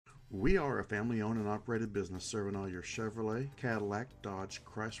We are a family owned and operated business serving all your Chevrolet, Cadillac, Dodge,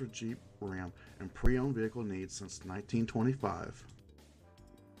 Chrysler, Jeep, Ram, and pre owned vehicle needs since 1925.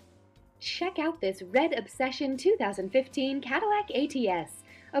 Check out this Red Obsession 2015 Cadillac ATS,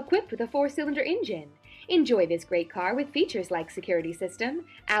 equipped with a 4-cylinder engine. Enjoy this great car with features like security system,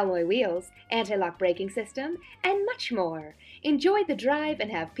 alloy wheels, anti-lock braking system, and much more. Enjoy the drive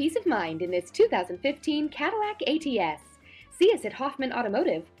and have peace of mind in this 2015 Cadillac ATS. See us at Hoffman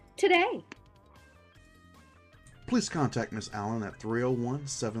Automotive today. Please contact Miss Allen at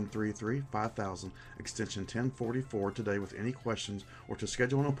 301-733-5000, extension 1044 today with any questions or to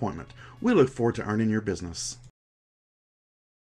schedule an appointment. We look forward to earning your business.